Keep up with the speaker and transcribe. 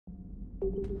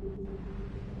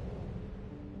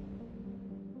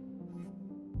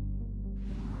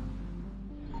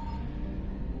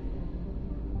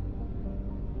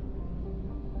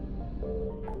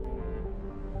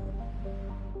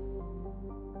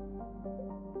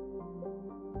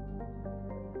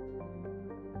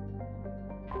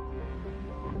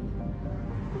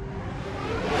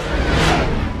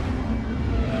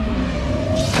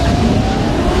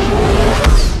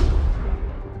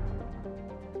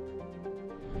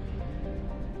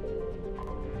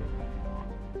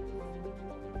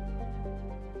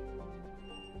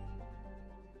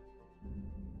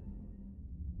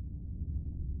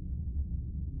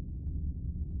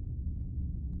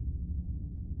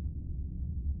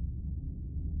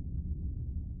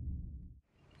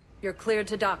You're cleared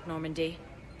to dock, Normandy.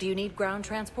 Do you need ground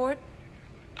transport?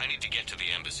 I need to get to the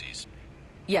embassies.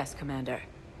 Yes, Commander.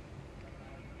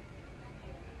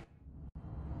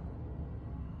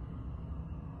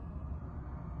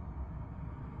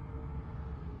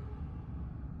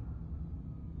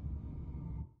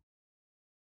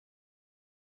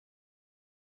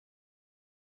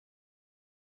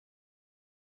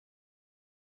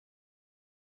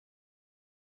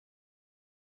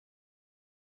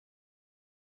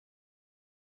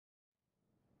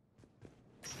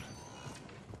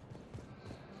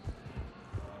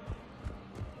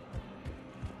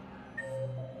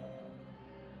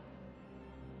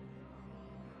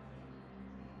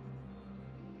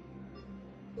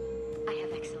 I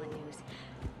have excellent news.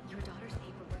 Your daughter's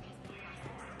paperwork has been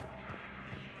processed.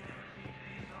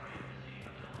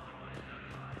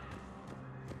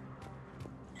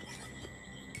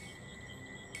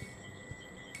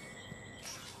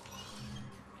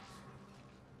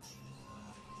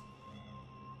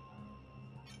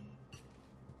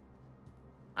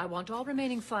 I want all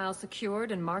remaining files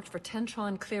secured and marked for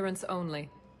Tentron clearance only.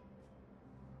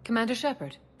 Commander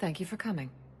Shepard, thank you for coming.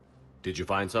 Did you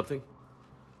find something?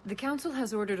 The Council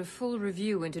has ordered a full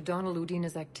review into Donald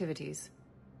Udina's activities.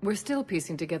 We're still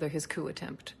piecing together his coup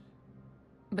attempt.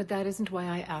 But that isn't why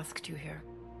I asked you here.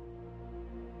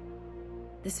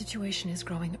 The situation is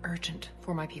growing urgent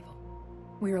for my people.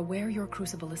 We're aware your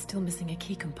crucible is still missing a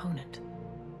key component.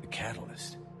 The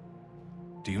catalyst.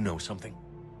 Do you know something?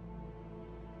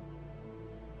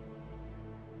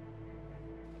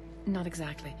 Not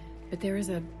exactly, but there is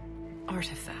a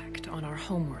artifact on our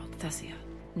homeworld, Thessia,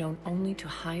 known only to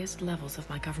highest levels of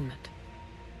my government.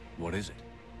 What is it?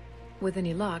 With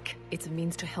any luck, it's a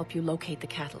means to help you locate the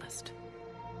catalyst.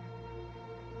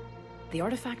 The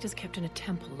artifact is kept in a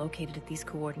temple located at these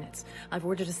coordinates. I've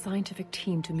ordered a scientific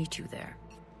team to meet you there.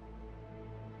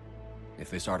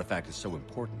 If this artifact is so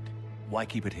important, why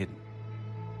keep it hidden?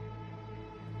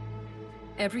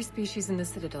 Every species in the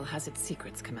Citadel has its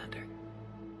secrets, Commander.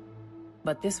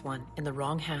 But this one, in the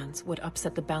wrong hands, would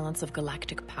upset the balance of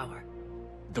galactic power.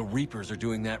 The Reapers are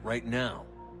doing that right now.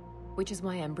 Which is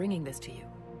why I'm bringing this to you.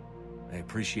 I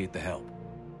appreciate the help.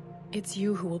 It's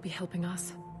you who will be helping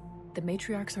us. The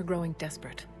matriarchs are growing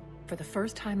desperate. For the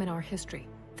first time in our history,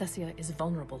 Thessia is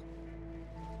vulnerable.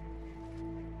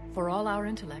 For all our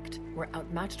intellect, we're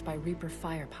outmatched by Reaper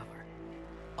firepower.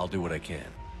 I'll do what I can.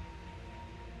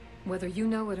 Whether you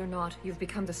know it or not, you've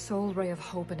become the sole ray of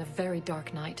hope in a very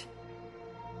dark night.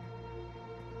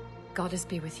 Goddess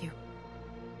be with you.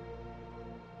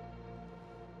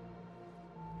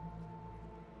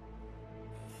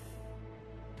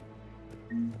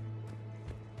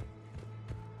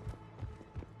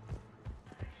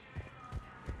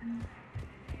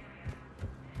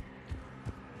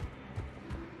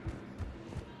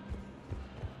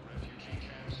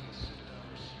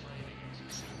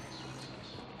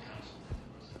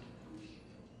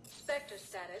 Sector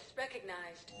status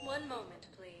recognized. One moment,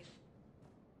 please.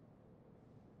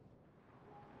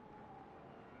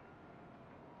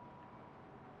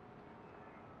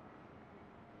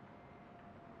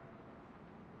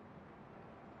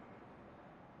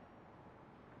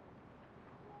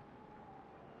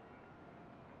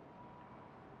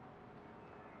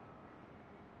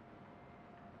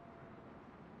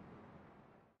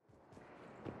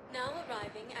 Now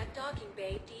arriving at docking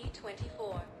bay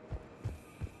D-24.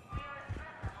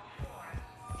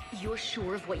 You're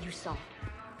sure of what you saw?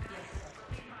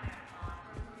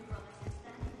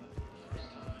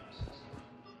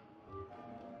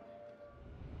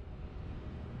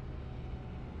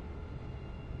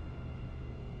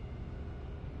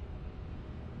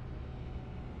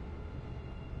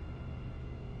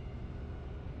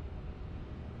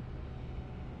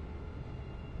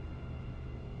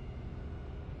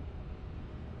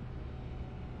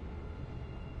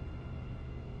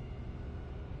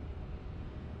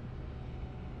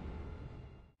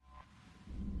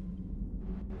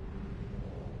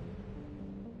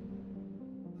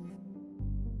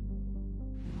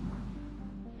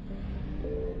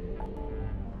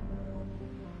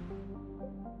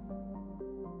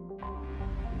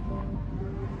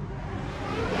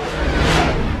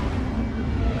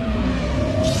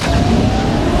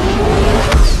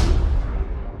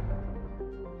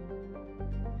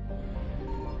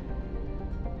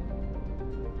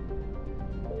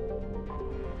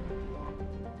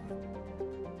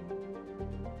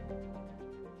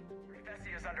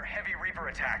 under heavy Reaper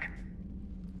attack.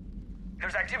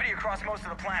 There's activity across most of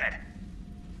the planet.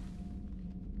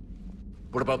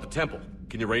 What about the temple?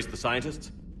 Can you raise the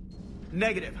scientists?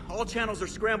 Negative. All channels are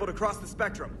scrambled across the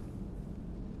spectrum.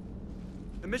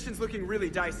 The mission's looking really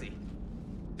dicey.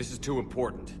 This is too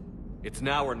important. It's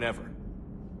now or never.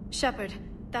 Shepard,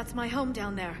 that's my home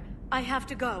down there. I have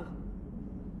to go.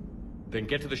 Then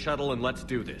get to the shuttle and let's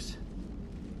do this.